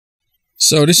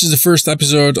So this is the first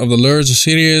episode of the Lerdge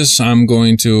series. I'm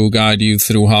going to guide you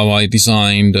through how I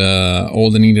designed all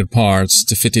the needed parts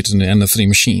to fit it in the Ender 3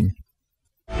 machine.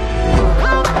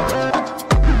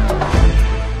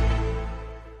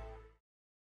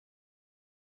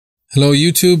 Hello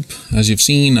YouTube, as you've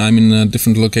seen I'm in a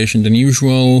different location than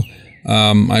usual.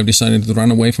 I've decided to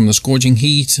run away from the scorching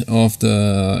heat of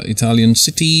the Italian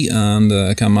city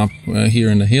and come up here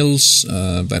in the hills,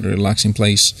 very relaxing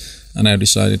place. And I've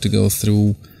decided to go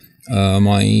through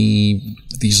my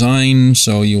design,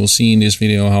 so you will see in this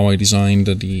video how I designed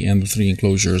the Ender 3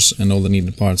 enclosures and all the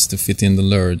needed parts to fit in the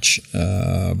Lerdge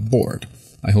board.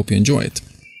 I hope you enjoy it.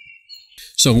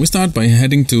 So we start by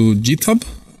heading to GitHub.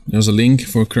 There's a link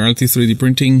for Creality 3D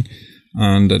printing,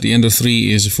 and the Ender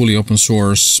 3 is a fully open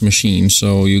source machine,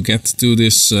 so you get to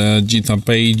this GitHub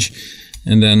page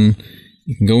and then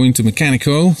you can go into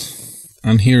Mechanical,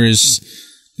 and here is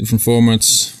different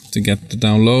formats to get the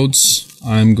downloads.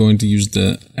 I'm going to use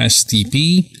the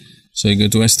STP, so you go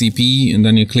to STP and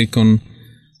then you click on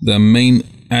the main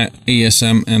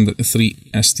ASM Ender 3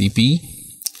 STP,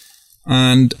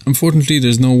 and unfortunately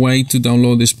there's no way to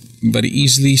download this very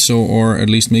easily, so, or at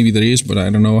least maybe there is, but I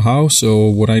don't know how. So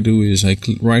what I do is I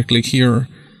right click here,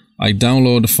 I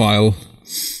download the file,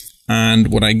 and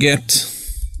what I get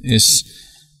is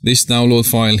this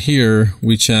download file here,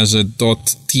 which has a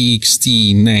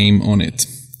 .txt name on it.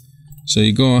 So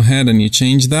you go ahead and you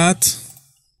change that.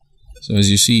 So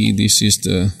as you see, this is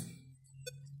the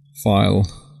file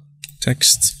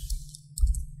text.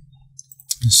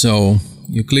 So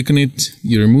you click on it,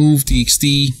 you remove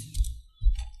txt,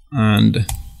 and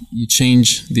you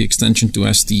change the extension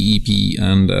to STEP,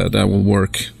 and that will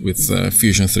work with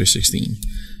Fusion 316.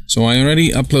 So I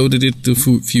already uploaded it to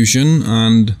Fusion,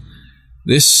 and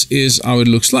this is how it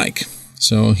looks like.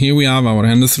 So here we have our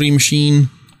Ender 3 machine.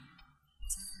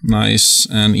 Nice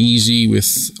and easy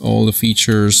with all the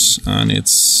features, and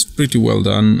it's pretty well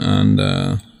done, and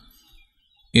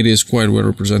it is quite well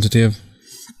representative.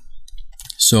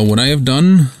 So what I have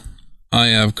done, I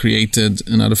have created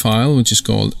another file which is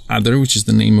called Adder, which is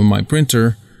the name of my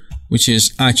printer, which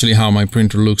is actually how my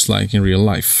printer looks like in real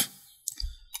life.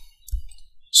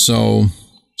 So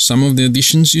some of the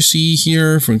additions you see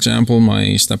here, for example,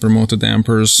 my stepper motor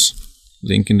dampers,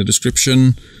 link in the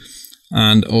description,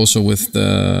 and also with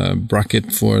the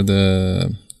bracket for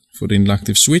the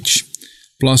inductive switch.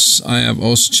 Plus I have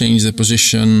also changed the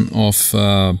position of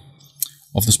the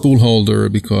spool holder,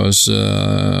 because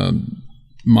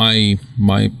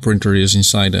my printer is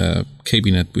inside a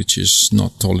cabinet which is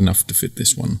not tall enough to fit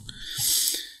this one.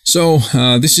 So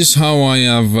this is how I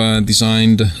have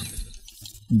designed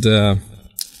the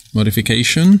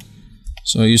modification.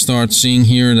 So you start seeing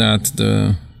here that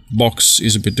the box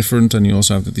is a bit different, and you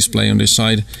also have the display on this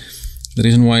side. The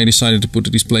reason why I decided to put the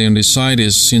display on this side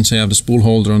is since I have the spool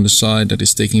holder on the side that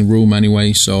is taking room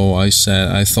anyway, so I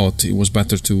thought it was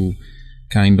better to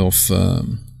kind of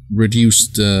reduce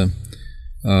the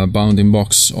bounding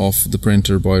box of the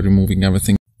printer by removing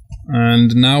everything.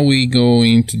 And now we go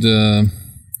into the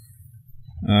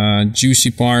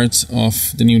juicy part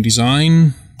of the new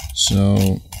design.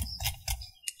 So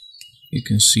you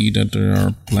can see that there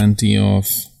are plenty of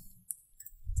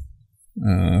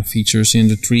features in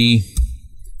the tree.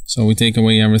 So we take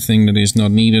away everything that is not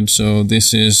needed. So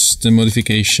this is the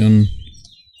modification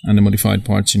and the modified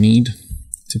parts you need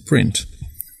to print,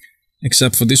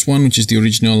 except for this one, which is the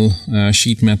original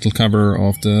sheet metal cover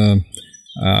of the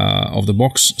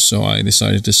box. So I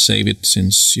decided to save it,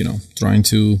 since, you know, trying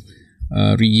to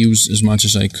reuse as much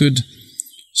as I could.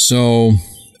 So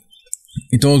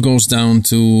it all goes down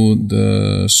to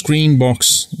the screen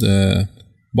box, the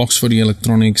box for the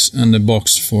electronics, and the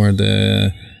box for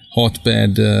the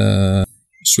hotbed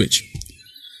switch.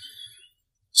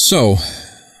 So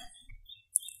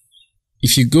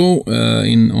if you go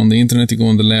on the internet, you go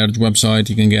on the Lerdge website,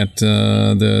 you can get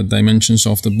the dimensions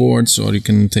of the boards, or you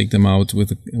can take them out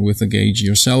with a gauge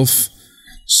yourself.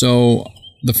 So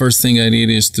the first thing I did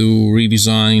is to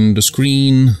redesign the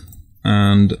screen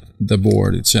and the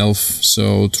board itself,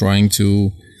 so trying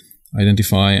to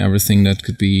identify everything that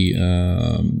could be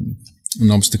an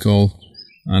obstacle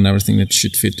and everything that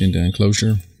should fit in the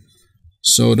enclosure.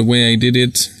 So the way I did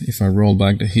it, if I roll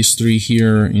back the history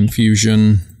here in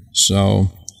Fusion,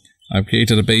 so I've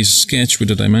created a base sketch with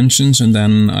the dimensions, and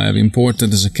then I have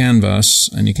imported as a canvas,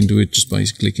 and you can do it just by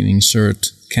clicking Insert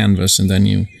Canvas, and then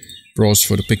you browse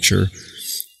for the picture.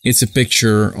 It's a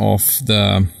picture of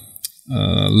the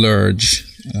Lerdge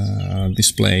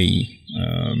display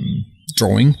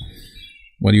drawing,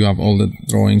 where you have all the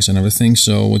drawings and everything.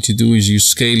 So what you do is you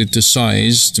scale it to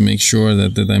size to make sure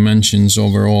that the dimensions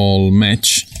overall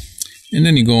match, And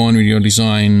then you go on with your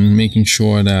design, making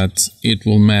sure that it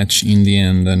will match in the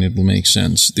end and it will make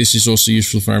sense. This is also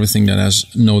useful for everything that has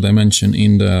no dimension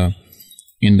in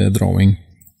the drawing.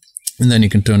 And then you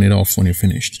can turn it off when you're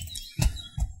finished.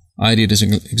 I did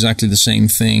exactly the same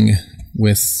thing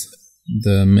with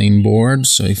the main board.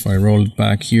 So if I roll it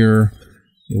back here,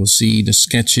 you will see the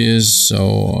sketches.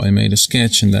 So I made a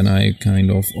sketch and then I kind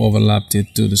of overlapped it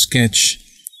to the sketch.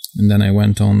 And then I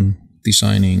went on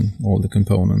designing all the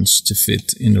components to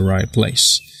fit in the right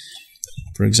place.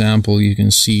 For example, you can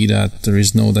see that there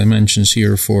is no dimensions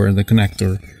here for the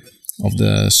connector of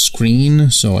the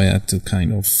screen, so I had to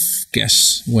kind of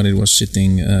guess when it was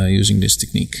sitting using this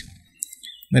technique.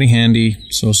 Very handy.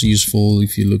 It's also useful,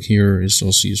 if you look here, it's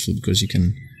also useful because you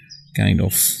can kind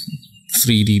of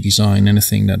 3D design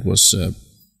anything that was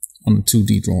on a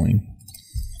 2D drawing.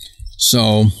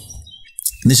 So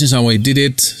this is how I did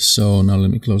it. So now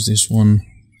let me close this one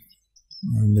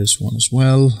and this one as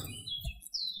well.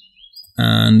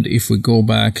 And if we go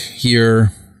back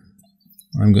here,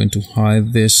 I'm going to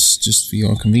hide this just for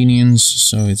your convenience.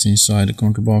 So it's inside the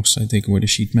contour box. I take away the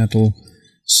sheet metal.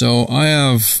 So I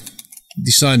have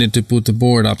decided to put the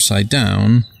board upside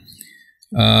down.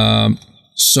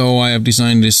 So I have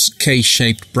designed this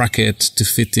K-shaped bracket to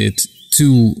fit it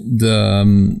to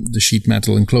the sheet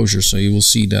metal enclosure. So you will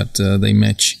see that they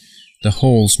match, the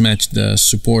holes match the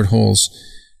support holes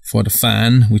for the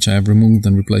fan, which I have removed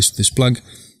and replaced with this plug,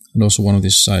 and also one of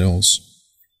these side holes.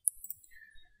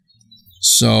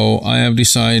 So I have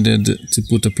decided to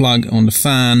put a plug on the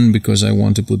fan because I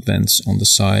want to put vents on the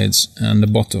sides and the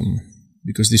bottom,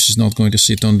 because this is not going to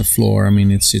sit on the floor. I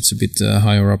mean, it sits a bit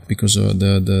higher up because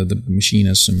the machine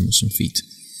has some feet.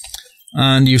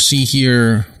 And you see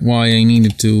here why I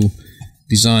needed to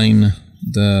design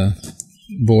the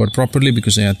board properly,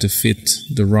 because I had to fit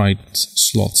the right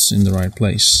slots in the right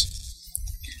place.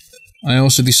 I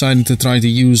also decided to try to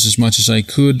use as much as I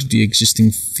could the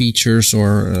existing features,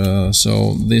 or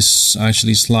so this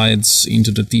actually slides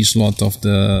into the T-slot of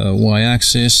the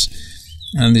Y-axis,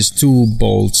 and these two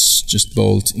bolts just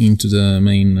bolt into the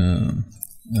main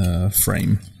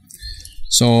frame.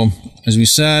 So as we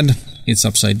said, it's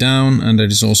upside down, and there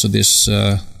is also this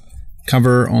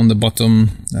cover on the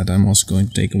bottom that I'm also going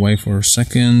to take away for a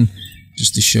second,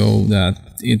 just to show that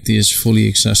it is fully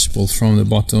accessible from the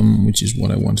bottom, which is what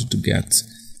I wanted to get.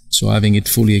 So having it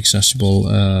fully accessible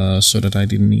so that I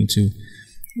didn't need to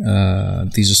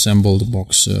disassemble the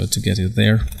box to get it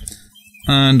there.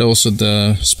 And also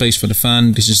the space for the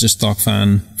fan. This is the stock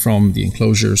fan from the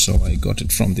enclosure, so I got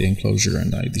it from the enclosure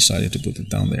and I decided to put it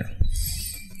down there.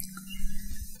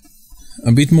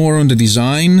 A bit more on the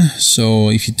design. So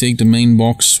if you take the main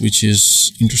box, which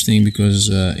is interesting because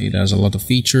it has a lot of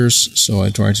features, so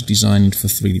I tried to design it for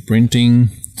 3D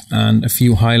printing, and a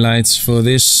few highlights for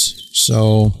this.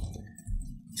 So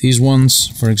these ones,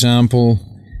 for example,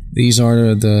 these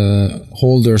are the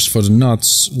holders for the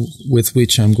nuts with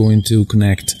which I'm going to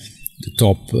connect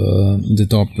the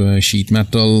top sheet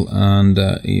metal, and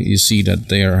you see that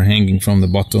they are hanging from the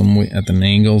bottom at an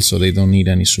angle, so they don't need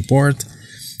any support.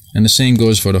 And the same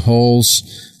goes for the holes.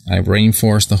 I've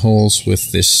reinforced the holes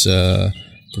with this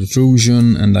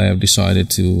protrusion, and I have decided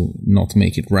to not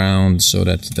make it round so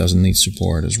that it doesn't need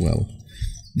support as well.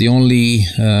 The only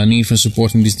need for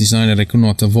support in this design that I could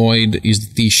not avoid is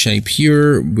the T-shape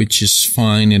here, which is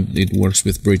fine. It works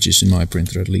with bridges in my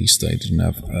printer, at least. I didn't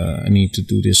have a need to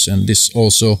do this. And this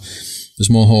also, the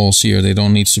small holes here, they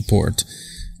don't need support.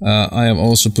 I have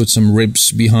also put some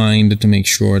ribs behind to make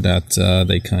sure that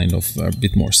they kind of are a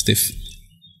bit more stiff.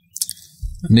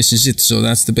 And this is it. So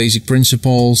that's the basic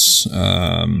principles.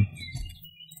 I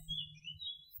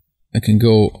can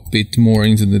go a bit more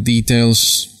into the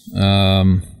details.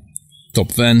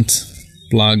 Top vent,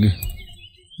 plug,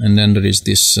 and then there is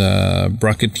this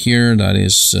bracket here that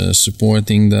is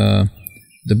supporting the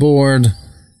board,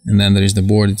 and then there is the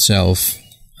board itself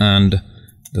and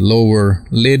the lower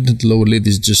lid. The lower lid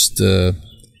is just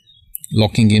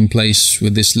locking in place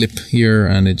with this lip here,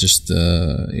 and it just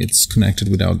it's connected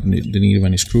without the need of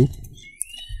any screw.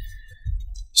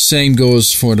 Same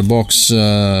goes for the box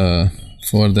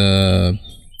for the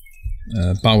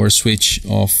power switch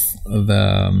of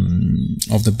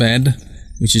the bed,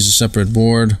 which is a separate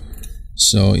board.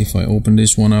 So if I open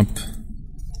this one up,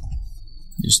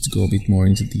 just to go a bit more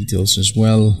into details as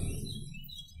well.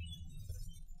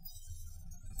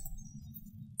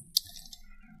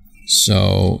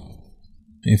 So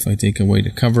if I take away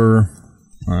the cover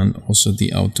and also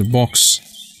the outer box,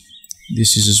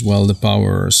 this is as well the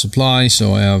power supply.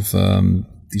 So I have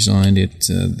designed it.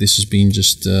 This has been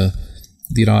just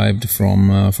derived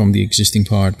from the existing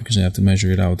part, because I have to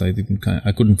measure it out. I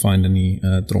couldn't find any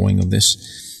drawing of this,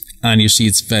 and you see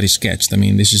it's very sketched. I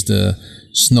mean, this is the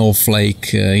snowflake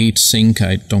heat sink.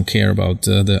 I don't care about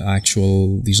the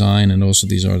actual design, and also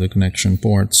these are the connection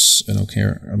ports. I don't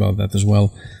care about that as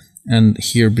well. And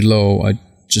here below, I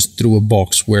just drew a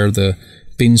box where the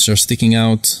pins are sticking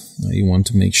out. You want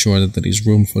to make sure that there is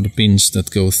room for the pins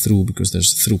that go through, because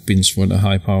there's through pins for the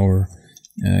high power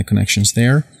connections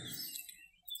there.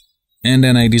 And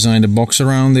then I designed a box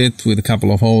around it with a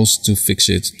couple of holes to fix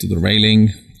it to the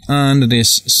railing, and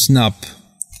this snap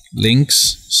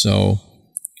links. So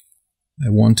I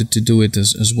wanted to do it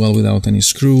as well without any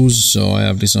screws, so I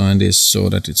have designed this so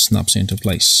that it snaps into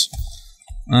place.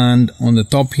 And on the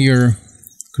top here,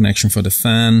 connection for the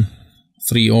fan,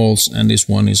 3 holes, and this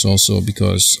one is also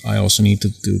because I also need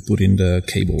to put in the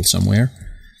cable somewhere.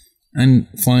 And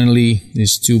finally,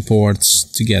 these 2 ports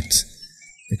to get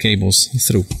the cables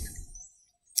through.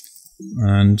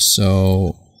 And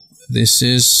so this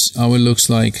is how it looks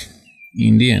like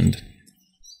in the end,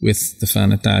 with the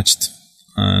fan attached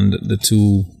and the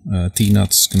 2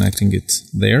 T-nuts connecting it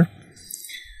there.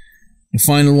 The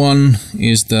final one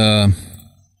is the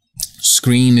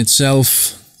screen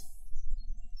itself.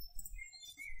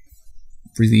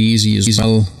 Pretty easy as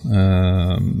well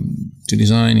to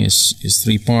design. Is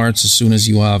 3 parts. As soon as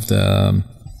you have the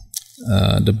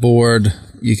board,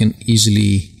 you can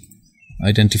easily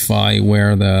identify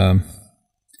where the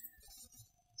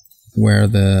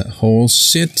holes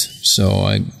sit. So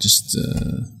I just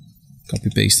copy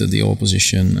pasted the old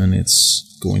position, and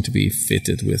it's going to be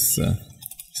fitted with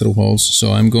through holes.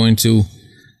 So I'm going to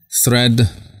thread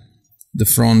the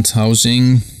front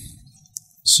housing.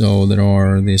 So there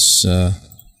are this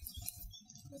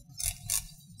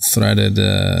threaded,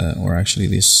 or actually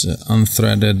this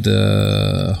unthreaded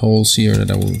holes here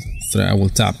that I will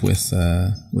tap with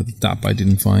the tap.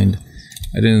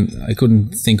 I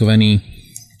couldn't think of any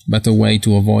better way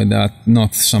to avoid that.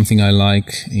 Not something I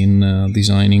like in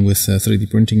designing with 3D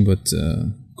printing, but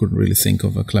couldn't really think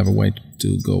of a clever way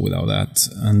to go without that.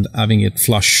 And having it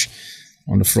flush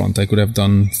on the front, I could have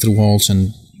done through holes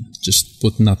and just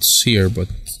put nuts here, but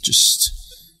just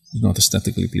not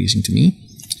aesthetically pleasing to me.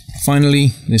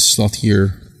 Finally, this slot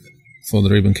here for the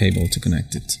ribbon cable to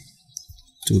connect it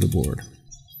to the board.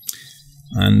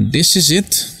 And this is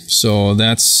it. So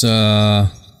that's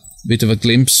a bit of a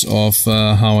glimpse of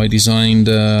how I designed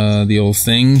the whole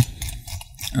thing,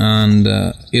 and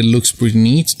it looks pretty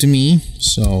neat to me.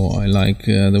 So I like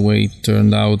the way it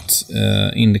turned out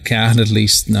in the CAD, at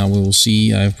least. Now we will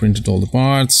see. I've printed all the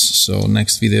parts, so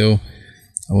next video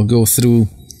I will go through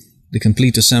the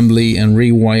complete assembly and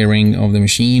rewiring of the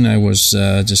machine. I was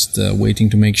just waiting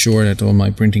to make sure that all my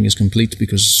printing is complete,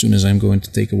 because as soon as I'm going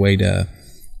to take away the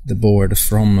board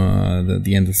from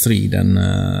the Ender 3, then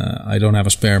I don't have a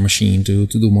spare machine to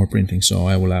do more printing. So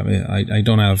I will have I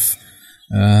don't have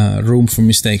room for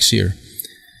mistakes here.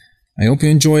 I hope you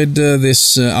enjoyed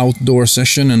this outdoor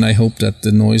session, and I hope that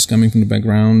the noise coming from the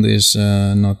background is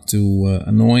not too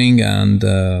annoying. And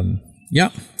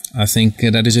yeah, I think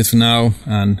that is it for now,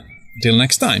 and till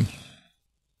next time.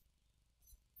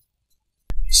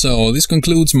 So this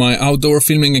concludes my outdoor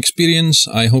filming experience.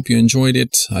 I hope you enjoyed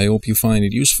it. I hope you find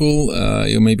it useful.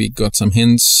 You maybe got some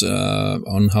hints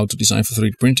on how to design for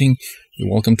 3D printing.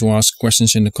 You're welcome to ask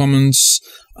questions in the comments.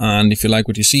 And if you like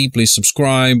what you see, please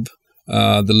subscribe.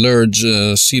 The Lerdge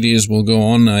series will go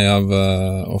on. I have,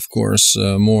 of course,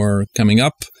 more coming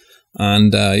up.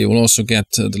 And you will also get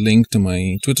the link to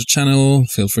my Twitter channel.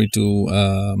 Feel free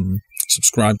to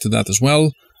subscribe to that as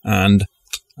well. And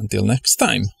until next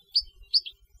time.